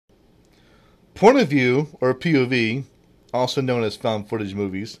Point of view, or POV, also known as found footage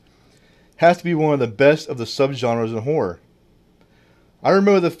movies, has to be one of the best of the subgenres in horror. I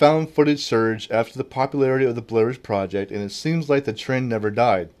remember the found footage surge after the popularity of the Blair Witch Project, and it seems like the trend never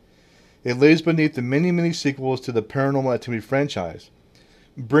died. It lays beneath the many sequels to the Paranormal Activity franchise,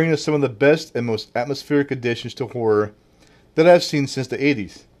 bringing us some of the best and most atmospheric additions to horror that I've seen since the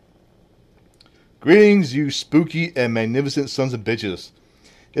 80s. Greetings, you spooky and magnificent sons of bitches.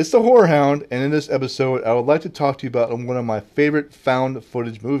 It's the Horror Hound, and in this episode, I would like to talk to you about one of my favorite found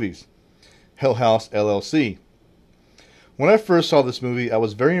footage movies, Hell House LLC. When I first saw this movie, I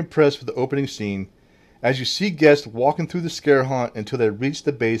was very impressed with the opening scene, as you see guests walking through the scare haunt until they reach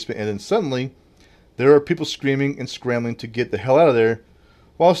the basement, and then suddenly, there are people screaming and scrambling to get the hell out of there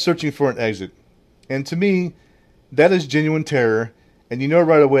while searching for an exit. And to me, that is genuine terror, and you know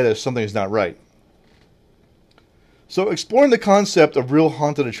right away that something is not right. So exploring the concept of real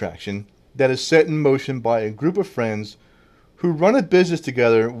haunted attraction that is set in motion by a group of friends who run a business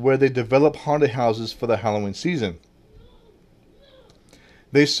together where they develop haunted houses for the Halloween season.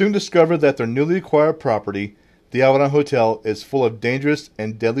 They soon discover that their newly acquired property, the Avalon Hotel, is full of dangerous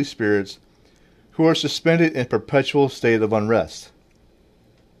and deadly spirits who are suspended in a perpetual state of unrest.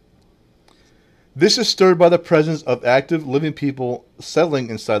 This is stirred by the presence of active living people settling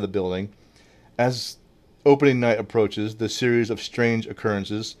inside the building. As opening night approaches, the series of strange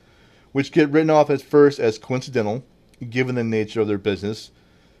occurrences, which get written off at first as coincidental, given the nature of their business,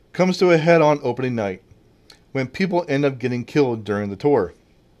 comes to a head on opening night, when people end up getting killed during the tour.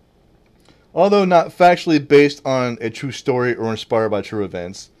 Although not factually based on a true story or inspired by true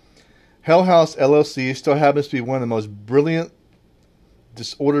events, Hell House LLC still happens to be one of the most brilliant,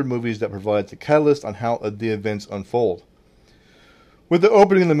 disordered movies that provides a catalyst on how the events unfold. With the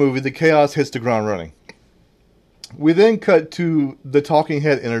opening of the movie, the chaos hits the ground running. We then cut to the talking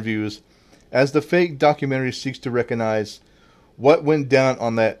head interviews as the fake documentary seeks to recognize what went down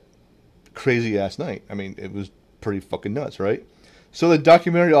on that crazy ass night. I mean, it was pretty fucking nuts, right? So the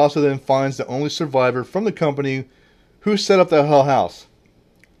documentary also then finds the only survivor from the company who set up the Hell House.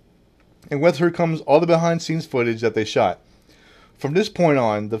 And with her comes all the behind scenes footage that they shot. From this point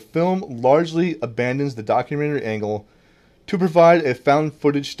on, the film largely abandons the documentary angle to provide a found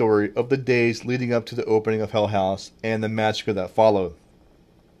footage story of the days leading up to the opening of Hell House and the massacre that followed.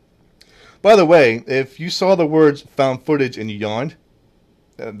 By the way, if you saw the words found footage and you yawned,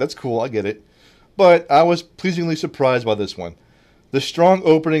 that's cool, I get it. But I was pleasingly surprised by this one. The strong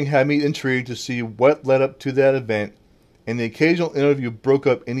opening had me intrigued to see what led up to that event, and the occasional interview broke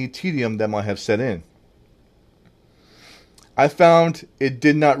up any tedium that might have set in. I found it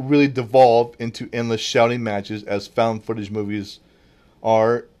did not really devolve into endless shouting matches as found footage movies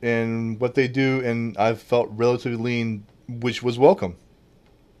are and what they do, and I felt relatively lean, which was welcome.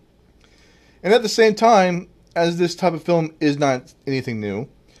 And at the same time, as this type of film is not anything new,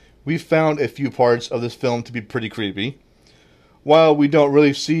 we found a few parts of this film to be pretty creepy. While we don't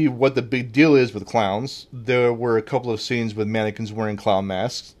really see what the big deal is with clowns, there were a couple of scenes with mannequins wearing clown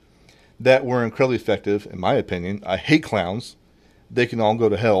masks that were incredibly effective, in my opinion. I hate clowns. They can all go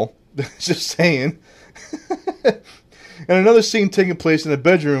to hell. Just saying. And another scene taking place in a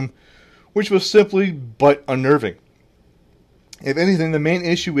bedroom, which was simply but unnerving. If anything, the main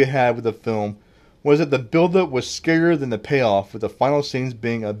issue we had with the film was that the build-up was scarier than the payoff, with the final scenes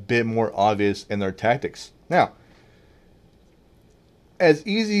being a bit more obvious in their tactics. Now, as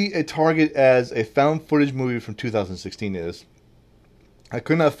easy a target as a found footage movie from 2016 is, I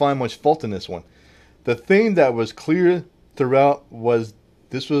could not find much fault in this one. The thing that was clear throughout was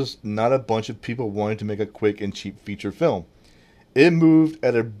this was not a bunch of people wanting to make a quick and cheap feature film. It moved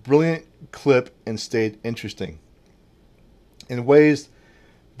at a brilliant clip and stayed interesting. In ways,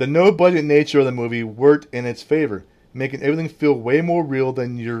 the no-budget nature of the movie worked in its favor, making everything feel way more real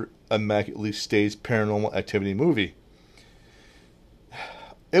than your immaculately staged Paranormal Activity movie.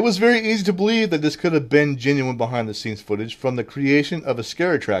 It was very easy to believe that this could have been genuine behind-the-scenes footage from the creation of a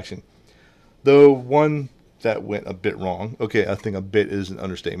scare attraction, though one that went a bit wrong. Okay, I think a bit is an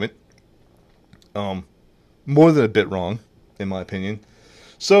understatement. More than a bit wrong, in my opinion.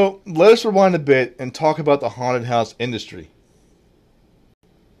 So, let us rewind a bit and talk about the haunted house industry.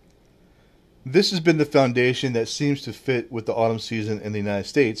 This has been the foundation that seems to fit with the autumn season in the United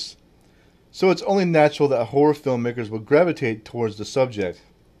States, so it's only natural that horror filmmakers would gravitate towards the subject.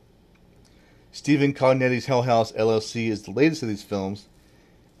 Stephen Cognetti's Hell House LLC is the latest of these films,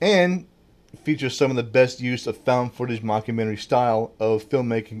 and features some of the best use of found footage mockumentary style of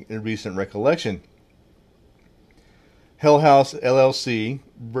filmmaking in recent recollection. Hell House LLC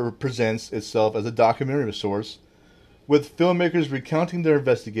presents itself as a documentary of sorts, with filmmakers recounting their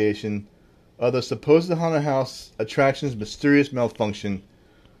investigation of the supposed haunted house attraction's mysterious malfunction,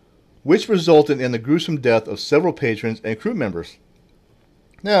 which resulted in the gruesome death of several patrons and crew members.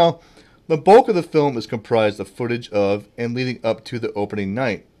 Now, the bulk of the film is comprised of footage of and leading up to the opening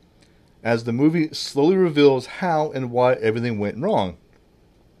night, as the movie slowly reveals how and why everything went wrong.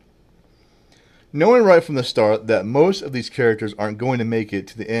 Knowing right from the start that most of these characters aren't going to make it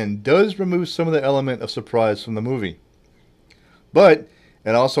to the end does remove some of the element of surprise from the movie. But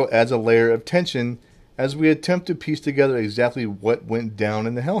it also adds a layer of tension as we attempt to piece together exactly what went down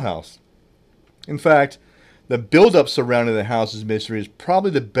in the Hell House. In fact, the build-up surrounding the house's mystery is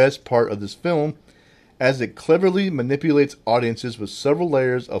probably the best part of this film, as it cleverly manipulates audiences with several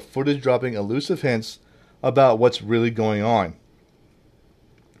layers of footage dropping elusive hints about what's really going on.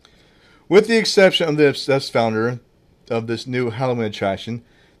 With the exception of the obsessed founder of this new Halloween attraction,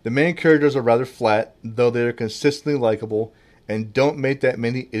 the main characters are rather flat, though they are consistently likable and don't make that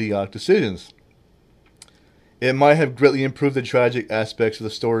many idiotic decisions. It might have greatly improved the tragic aspects of the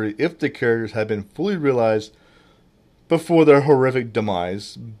story if the characters had been fully realized before their horrific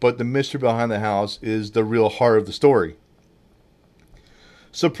demise, but the mystery behind the house is the real heart of the story.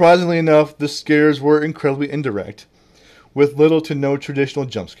 Surprisingly enough, the scares were incredibly indirect, with little to no traditional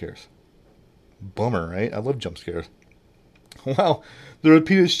jump scares. Bummer, right? I love jump scares. While the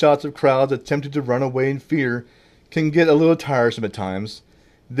repeated shots of crowds attempting to run away in fear can get a little tiresome at times,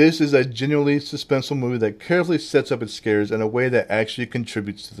 this is a genuinely suspenseful movie that carefully sets up its scares in a way that actually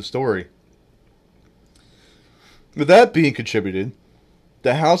contributes to the story. With that being contributed,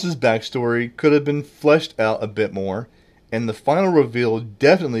 the house's backstory could have been fleshed out a bit more, and the final reveal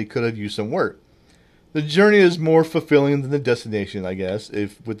definitely could have used some work. The journey is more fulfilling than the destination, I guess,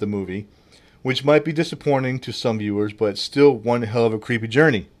 with the movie, which might be disappointing to some viewers, but it's still one hell of a creepy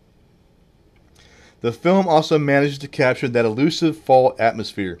journey. The film also manages to capture that elusive fall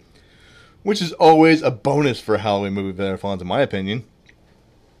atmosphere, which is always a bonus for a Halloween movie marathons, in my opinion.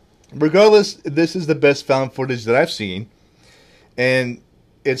 Regardless, this is the best found footage that I've seen, and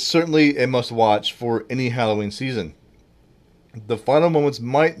it's certainly a must-watch for any Halloween season. The final moments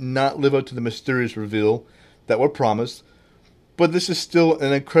might not live up to the mysterious reveal that were promised, but this is still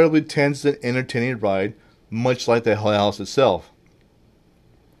an incredibly tense and entertaining ride, much like the Hell House itself.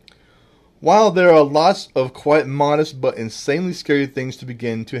 While there are lots of quite modest but insanely scary things to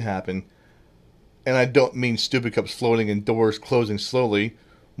begin to happen, and I don't mean stupid cups floating and doors closing slowly,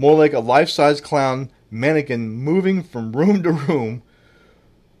 more like a life-size clown mannequin moving from room to room,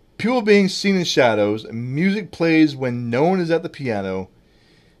 people being seen in shadows, music plays when no one is at the piano,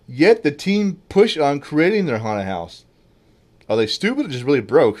 yet the team push on creating their haunted house. Are they stupid or just really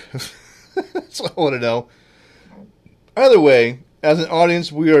broke? That's what I want to know. Either way, as an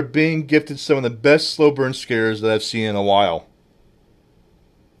audience, we are being gifted some of the best slow burn scares that I've seen in a while.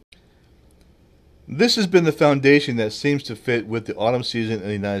 This has been the foundation that seems to fit with the autumn season in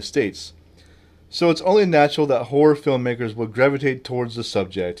the United States, so it's only natural that horror filmmakers would gravitate towards the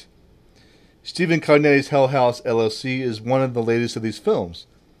subject. Stephen Cognetti's Hell House, LLC is one of the latest of these films,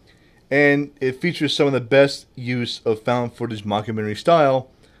 and it features some of the best use of found footage mockumentary style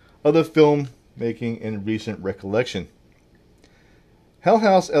of the film making in recent recollection. Hell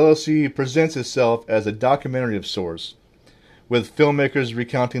House, LLC presents itself as a documentary of sorts, with filmmakers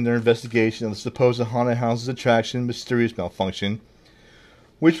recounting their investigation of the supposed haunted house's attraction mysterious malfunction,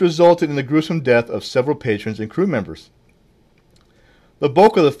 which resulted in the gruesome death of several patrons and crew members. The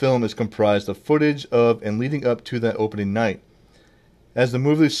bulk of the film is comprised of footage of and leading up to that opening night, as the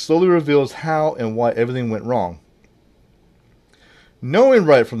movie slowly reveals how and why everything went wrong. Knowing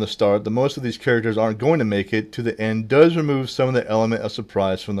right from the start that most of these characters aren't going to make it to the end does remove some of the element of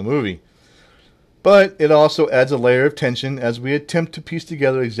surprise from the movie. But it also adds a layer of tension as we attempt to piece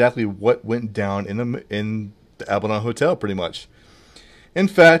together exactly what went down in the Abaddon Hotel, pretty much. In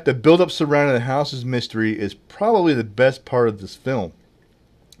fact, the build-up surrounding the house's mystery is probably the best part of this film,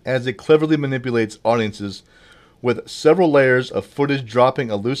 as it cleverly manipulates audiences with several layers of footage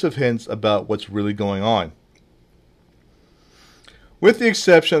dropping elusive hints about what's really going on. With the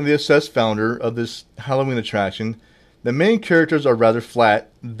exception of the obsessed founder of this Halloween attraction, the main characters are rather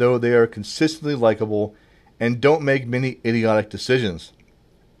flat, though they are consistently likable and don't make many idiotic decisions.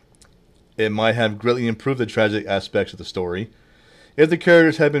 It might have greatly improved the tragic aspects of the story if the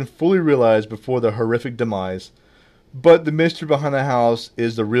characters had been fully realized before their horrific demise, but the mystery behind the house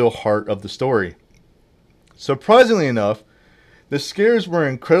is the real heart of the story. Surprisingly enough, the scares were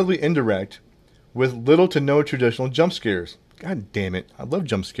incredibly indirect, with little to no traditional jump scares. God damn it, I love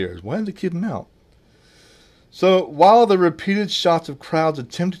jump scares. Why did they keep them out? So, while the repeated shots of crowds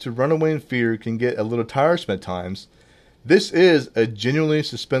attempting to run away in fear can get a little tiresome at times, This is a genuinely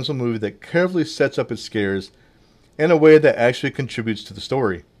suspenseful movie that carefully sets up its scares in a way that actually contributes to the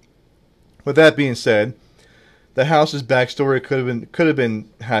story. With that being said, the house's backstory could have been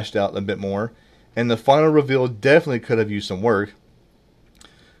hashed out a bit more, and the final reveal definitely could have used some work.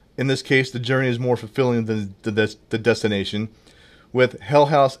 In this case, the journey is more fulfilling than the destination, with Hell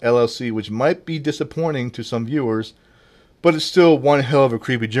House LLC, which might be disappointing to some viewers, but it's still one hell of a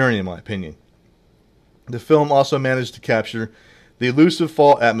creepy journey in my opinion. The film also managed to capture the elusive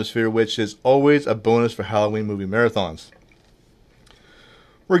fall atmosphere, which is always a bonus for Halloween movie marathons.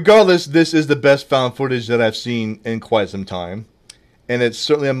 Regardless, this is the best found footage that I've seen in quite some time, and it's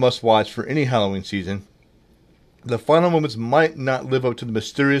certainly a must-watch for any Halloween season. The final moments might not live up to the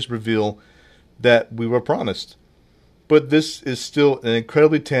mysterious reveal that we were promised, but this is still an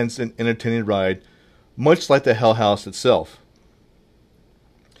incredibly tense and entertaining ride, much like the Hell House itself.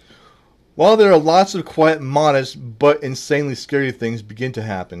 While there are lots of quiet, modest, but insanely scary things begin to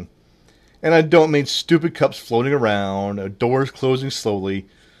happen, and I don't mean stupid cups floating around, or doors closing slowly,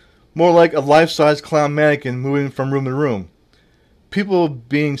 more like a life-size clown mannequin moving from room to room, people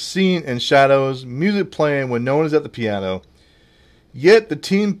being seen in shadows, music playing when no one is at the piano, yet the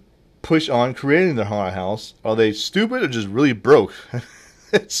team push on creating their haunted house. Are they stupid or just really broke?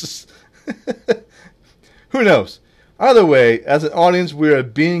 It's just who knows? Either way, as an audience, we are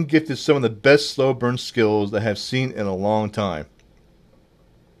being gifted some of the best slow burn skills I have seen in a long time.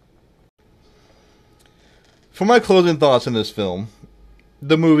 For my closing thoughts on this film,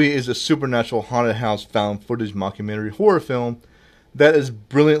 the movie is a supernatural haunted house found footage mockumentary horror film that is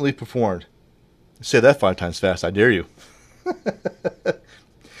brilliantly performed. Say that 5 times fast, I dare you.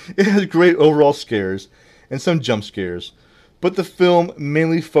 It has great overall scares and some jump scares, but the film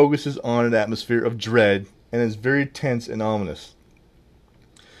mainly focuses on an atmosphere of dread and is very tense and ominous.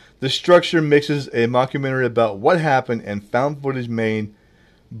 The structure mixes a mockumentary about what happened and found footage made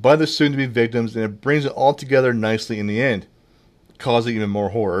by the soon-to-be victims, and it brings it all together nicely in the end, causing even more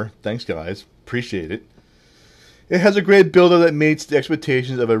horror. Thanks, guys. Appreciate it. It has a great build-up that meets the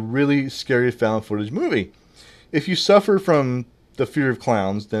expectations of a really scary found footage movie. If you suffer from the fear of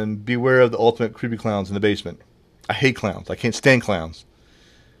clowns, then beware of the ultimate creepy clowns in the basement. I hate clowns. I can't stand clowns.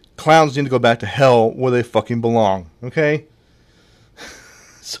 Clowns need to go back to hell where they fucking belong. Okay?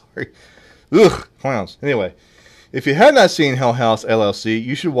 Sorry. Ugh, clowns. Anyway, if you have not seen Hell House LLC,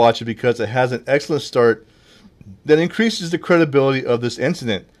 you should watch it because it has an excellent start that increases the credibility of this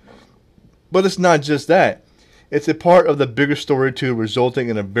incident. But it's not just that. It's a part of the bigger story too, resulting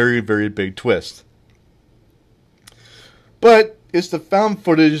in a very, very big twist. But it's the found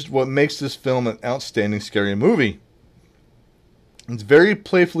footage what makes this film an outstanding scary movie. It's very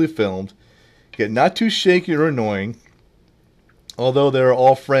playfully filmed, yet not too shaky or annoying, although they are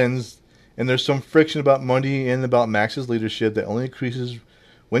all friends, and there's some friction about Monty and about Max's leadership that only increases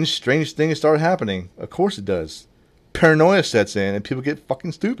when strange things start happening. Of course it does. Paranoia sets in and people get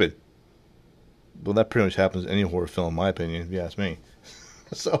fucking stupid. Well, that pretty much happens in any horror film, in my opinion, if you ask me.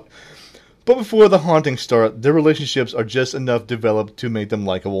 But before the hauntings start, their relationships are just enough developed to make them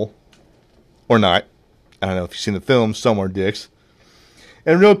likable. Or not. I don't know if you've seen the film, some are dicks.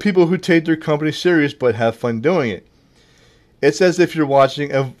 And real people who take their company serious but have fun doing it. It's as if you're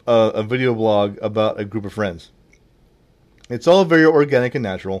watching a video blog about a group of friends. It's all very organic and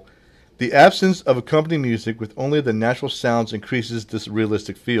natural. The absence of accompanying music with only the natural sounds increases this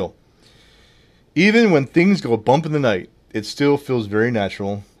realistic feel. Even when things go bump in the night, it still feels very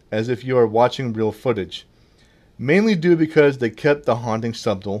natural, as if you are watching real footage. Mainly due because they kept the haunting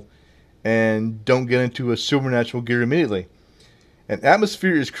subtle and don't get into a supernatural gear immediately. An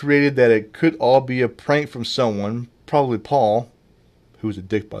atmosphere is created that it could all be a prank from someone, probably Paul, who was a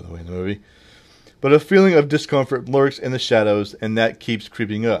dick by the way in the movie, but a feeling of discomfort lurks in the shadows and that keeps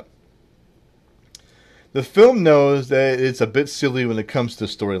creeping up. The film knows that it's a bit silly when it comes to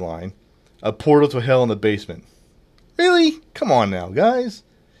the storyline. A portal to hell in the basement. Really? Come on now, guys.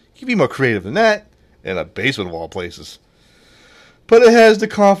 You can be more creative than that. In a basement of all places. But it has the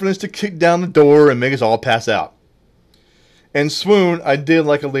confidence to kick down the door and make us all pass out. And Swoon, I did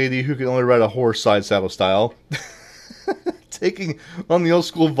like a lady who could only ride a horse side saddle style. Taking on the old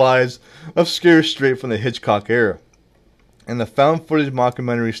school vibes of scares straight from the Hitchcock era. And the found footage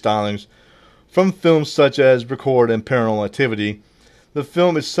mockumentary stylings from films such as Record and Paranormal Activity. The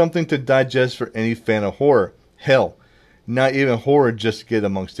film is something to digest for any fan of horror. Hell, not even horror just get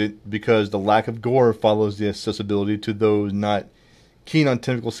amongst it, because the lack of gore follows the accessibility to those not keen on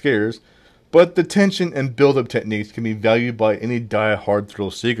typical scares, but the tension and build-up techniques can be valued by any die-hard thrill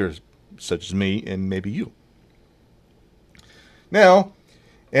seekers, such as me and maybe you. Now,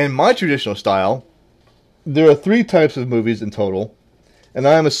 in my traditional style, there are 3 types of movies in total, and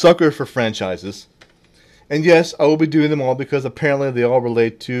I am a sucker for franchises. And yes, I will be doing them all because apparently they all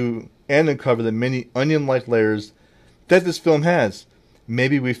relate to and uncover the many onion-like layers that this film has.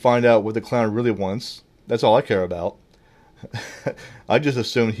 Maybe we find out what the clown really wants. That's all I care about. I just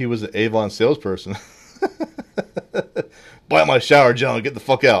assumed he was an Avon salesperson. Buy my shower gel and get the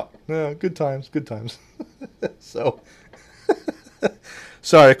fuck out. Yeah, good times, good times. So,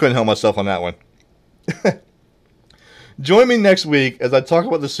 sorry I couldn't help myself on that one. Join me next week as I talk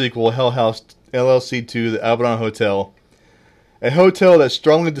about the sequel, Hell House LLC 2, The Abaddon Hotel. A hotel that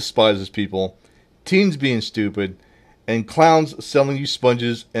strongly despises people, teens being stupid, and clowns selling you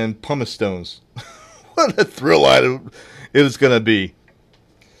sponges and pumice stones. What a thrill item it is going to be.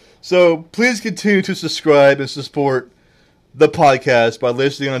 So please continue to subscribe and support the podcast by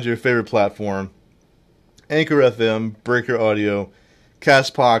listening on your favorite platform. Anchor FM, Breaker Audio,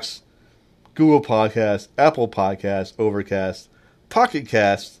 CastBox, Google Podcasts, Apple Podcasts, Overcast, Pocket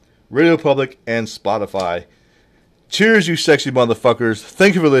Casts, Radio Public, and Spotify. Cheers, you sexy motherfuckers.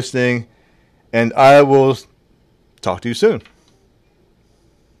 Thank you for listening, and I will talk to you soon.